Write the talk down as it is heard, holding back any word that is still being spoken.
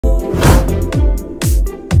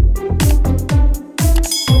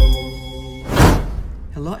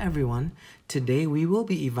everyone. Today we will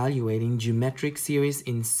be evaluating geometric series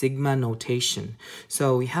in sigma notation.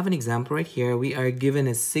 So we have an example right here. We are given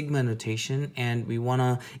a sigma notation and we want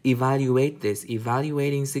to evaluate this.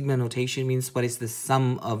 Evaluating sigma notation means what is the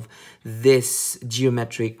sum of this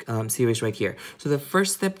geometric series right here. So the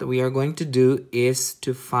first step that we are going to do is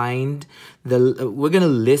to find we're going to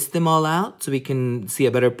list them all out so we can see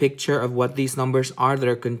a better picture of what these numbers are that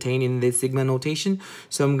are contained in this sigma notation.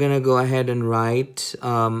 So I'm going to go ahead and write,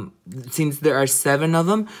 since there are 7 of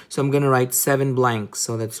them, so I'm going to write 7 blanks.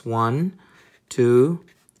 So that's 1, 2,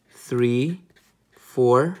 3,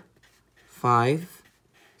 4, 5,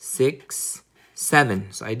 6, 7.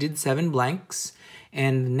 So I did 7 blanks.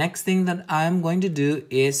 And the next thing that I'm going to do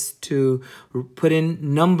is to put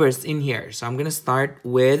in numbers in here. So I'm going to start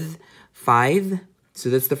with 5. So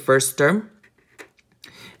that's the first term.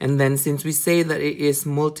 And then since we say that it is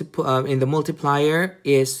in the multiplier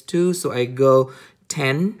is 2, so I go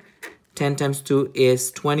 10. 10 times 2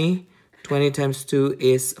 is 20. 20 times 2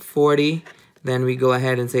 is 40. Then we go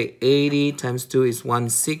ahead and say 80 times 2 is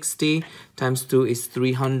 160. Times 2 is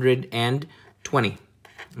 320.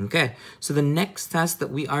 Okay, so the next task that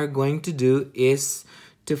we are going to do is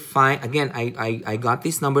to find, again, I got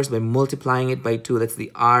these numbers by multiplying it by 2. That's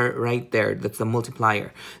the R right there. That's the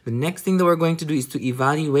multiplier. The next thing that we're going to do is to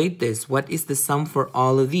evaluate this. What is the sum for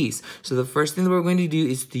all of these? So the first thing that we're going to do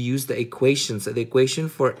is to use the equation. So the equation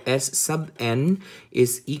for S sub n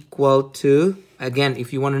is equal to, again,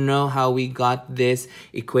 if you want to know how we got this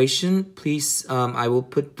equation, please, I will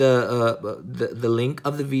put the link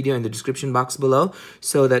of the video in the description box below.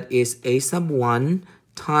 So that is A sub 1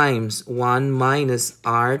 times 1 minus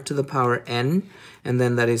r to the power n, and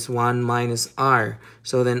then that is 1 minus r.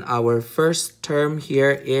 So then our first term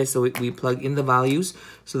here is, so we plug in the values.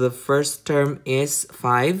 So the first term is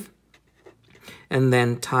 5, and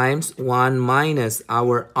then times 1 minus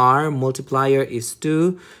our r multiplier is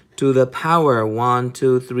 2 to the power 1,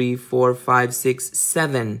 2, 3, 4, 5, 6,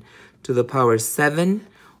 7 to the power 7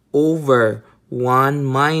 over 1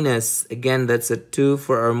 minus, again, that's a 2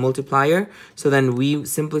 for our multiplier. So then we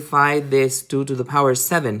simplify this 2 to the power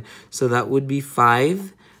 7. So that would be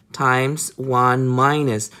 5 times 1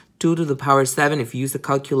 minus 2 to the power 7. If you use the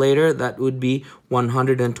calculator, that would be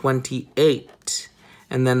 128.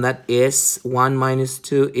 And then that is 1 minus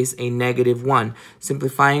 2 is a negative 1.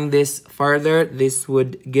 Simplifying this further, this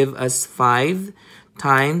would give us 5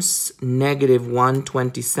 times negative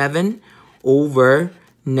 127 over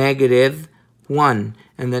negative 1.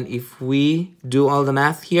 And then if we do all the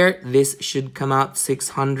math here, this should come out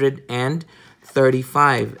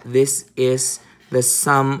 635. This is the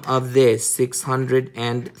sum of this,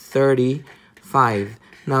 635.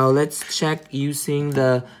 Now let's check using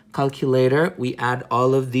the calculator. We add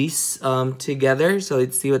all of these together. So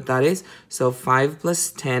let's see what that is. So 5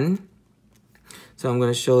 plus 10. So I'm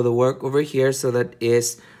going to show the work over here. So that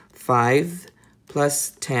is 5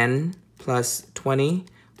 plus 10 plus 20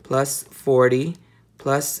 plus 40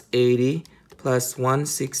 plus 80 plus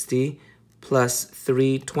 160 plus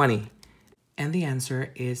 320. And the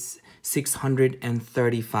answer is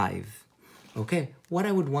 635. Okay, what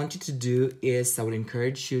I would want you to do is I would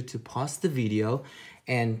encourage you to pause the video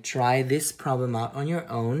and try this problem out on your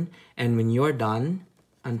own. And when you're done,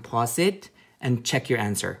 unpause it and check your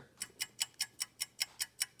answer.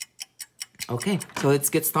 Okay, so let's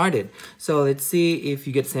get started. So let's see if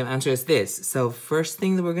you get the same answer as this. So first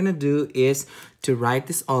thing that we're going to do is to write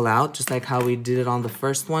this all out, just like how we did it on the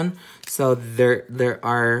first one. So there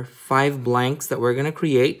are 5 blanks that we're going to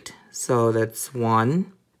create. So that's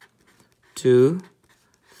 1, 2,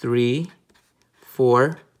 3,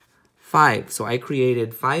 4, 5. So I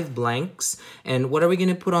created 5 blanks. And what are we going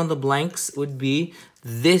to put on the blanks would be,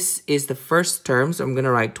 this is the first term. So I'm going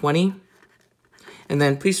to write 20. And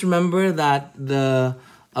then please remember that the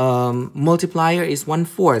multiplier is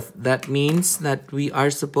 1/4. That means that we are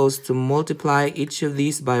supposed to multiply each of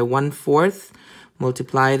these by 1/4,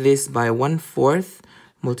 multiply this by 1/4,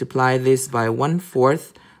 multiply this by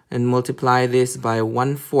 1/4, and multiply this by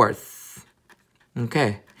 1/4.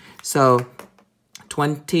 Okay, so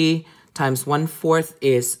 20 times 1/4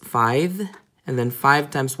 is 5, and then 5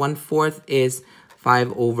 times 1/4 is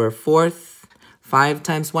 5 over 4th. 5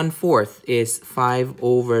 times 1/4 is 5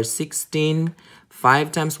 over 16.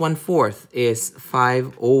 5 times 1/4 is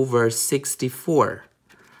 5 over 64.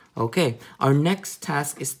 Okay, our next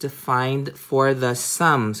task is to find for the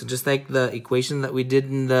sum. So just like the equation that we did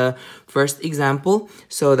in the first example,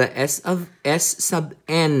 so the S sub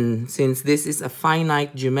n, since this is a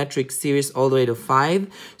finite geometric series all the way to 5,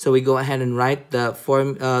 so we go ahead and write the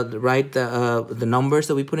numbers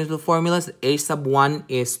that we put into the formulas. A sub 1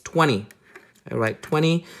 is 20. I write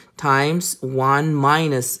 20 times 1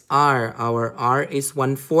 minus r. Our r is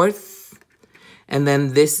 1/4. And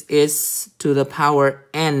then this is to the power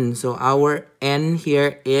n. So our n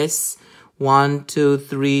here is 1, 2,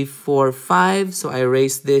 3, 4, 5. So I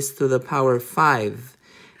raise this to the power 5.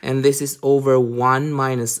 And this is over 1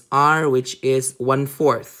 minus r, which is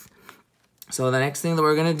 1/4. So the next thing that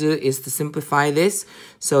we're going to do is to simplify this.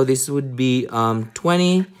 So this would be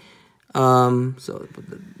 20. So put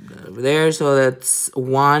that over there. So that's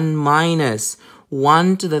 1 minus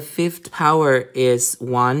 1 to the 5th power is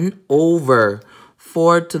 1 over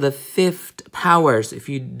 4 to the 5th power. So if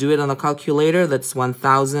you do it on the calculator, that's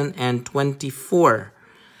 1024.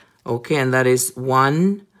 Okay, and that is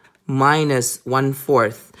 1 minus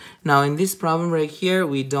 1/4. Now in this problem right here,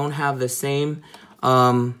 we don't have the same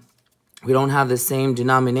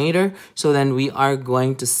denominator, so then we are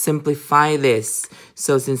going to simplify this.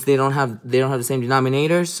 So since they don't have the same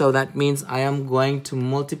denominator, so that means I am going to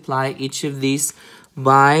multiply each of these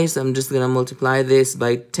by, so I'm just going to multiply this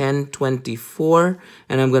by 1024,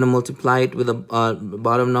 and I'm going to multiply it with a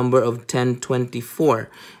bottom number of 1024.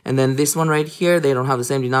 And then this one right here, they don't have the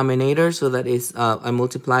same denominator, so that is, I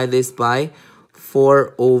multiply this by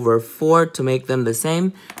 4 over 4 to make them the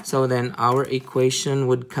same. So then our equation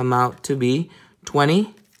would come out to be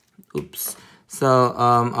 20. Oops. So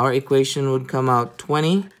our equation would come out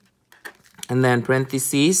 20, and then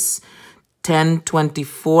parentheses,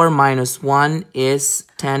 1024 minus 1 is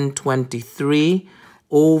 1023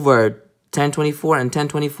 over 1024, and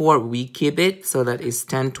 1024 we keep it, so that is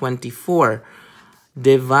 1024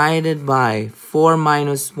 divided by 4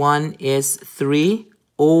 minus 1 is 3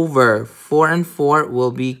 over 4, and 4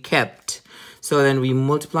 will be kept. So then we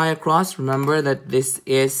multiply across. Remember that this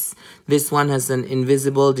one has an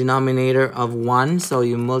invisible denominator of 1. So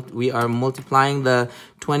we are multiplying the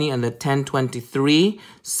 20 and the 1023.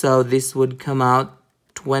 So this would come out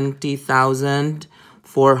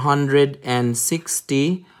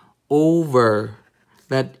 20,460 over,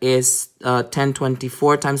 that is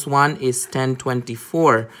 1024 times 1 is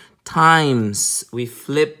 1024 times, we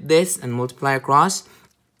flip this and multiply across.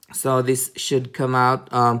 So this should come out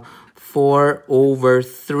 4 over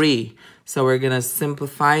 3. So we're going to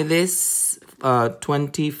simplify this.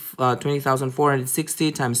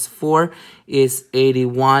 20,460 times 4 is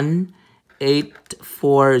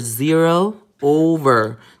 81,840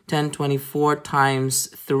 over 1024 times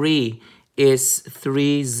 3 is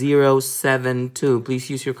 3072. Please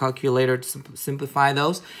use your calculator to simplify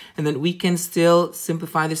those. And then we can still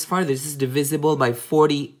simplify this further. This is divisible by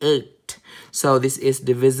 48. So this is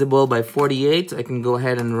divisible by 48. So I can go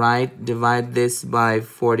ahead and divide this by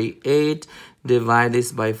 48, divide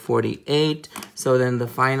this by 48. So then the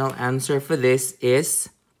final answer for this is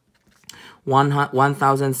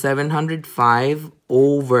 1,705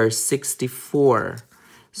 over 64.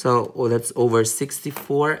 So that's over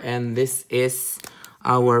 64, and this is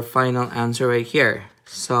our final answer right here.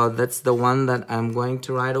 So that's the one that I'm going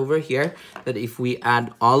to write over here, that if we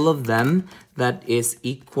add all of them, that is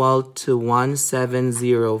equal to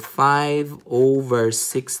 1705 over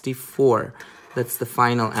 64. That's the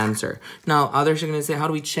final answer. Now, others are going to say, how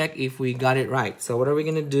do we check if we got it right? So what are we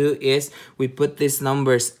going to do is we put these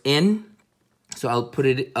numbers in. So I'll put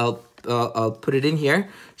it in here.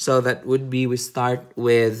 So that would be, we start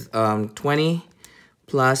with 20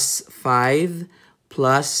 plus 5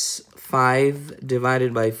 plus 5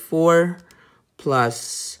 divided by 4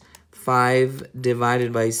 plus 5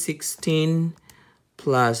 divided by 16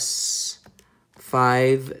 plus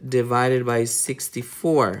 5 divided by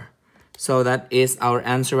 64. So that is our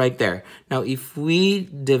answer right there. Now, if we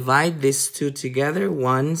divide these two together,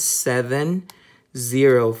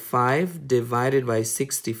 1705 divided by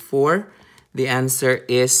 64, the answer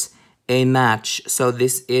is a match. So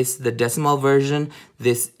this is the decimal version,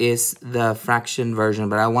 this is the fraction version,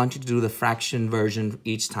 but I want you to do the fraction version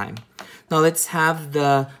each time. Now let's have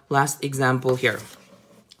the last example here.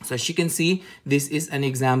 So as you can see, this is an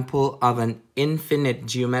example of an infinite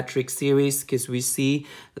geometric series, because we see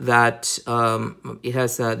that it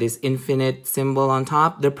has this infinite symbol on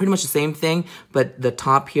top. They're pretty much the same thing, but the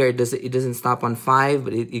top here, it doesn't stop on 5,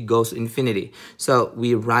 but it goes to infinity. So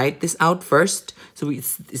we write this out first. So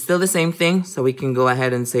it's still the same thing. So we can go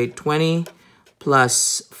ahead and say 20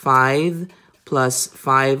 plus 5 plus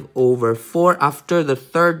 5 over 4. After the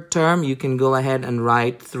third term, you can go ahead and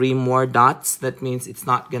write 3 more dots. That means it's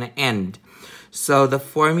not going to end. So the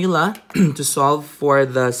formula to solve for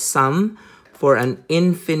the sum for an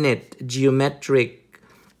infinite geometric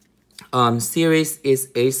series is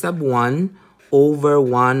a sub 1 over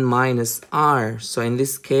 1 minus r. So in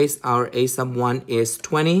this case, our a sub 1 is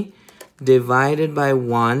 20 divided by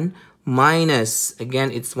 1 minus,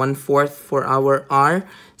 again, it's 1/4 for our r.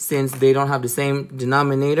 Since they don't have the same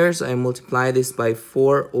denominator, so I multiply this by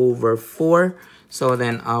 4/4. So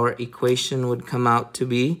then our equation would come out to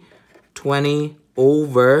be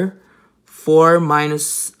 20/4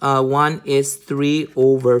 minus 1 is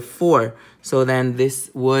 3/4. So then this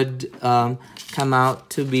would come out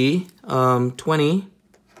to be 20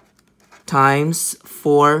 times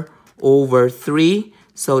 4/3.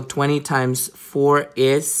 So 20 times 4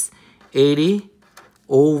 is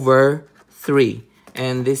 80/3.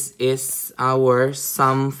 And this is our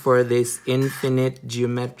sum for this infinite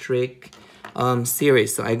geometric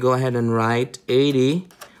series. So I go ahead and write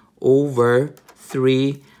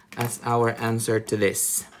 80/3 as our answer to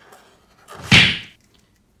this.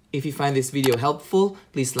 If you find this video helpful,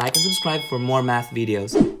 please like and subscribe for more math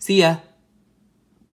videos. See ya!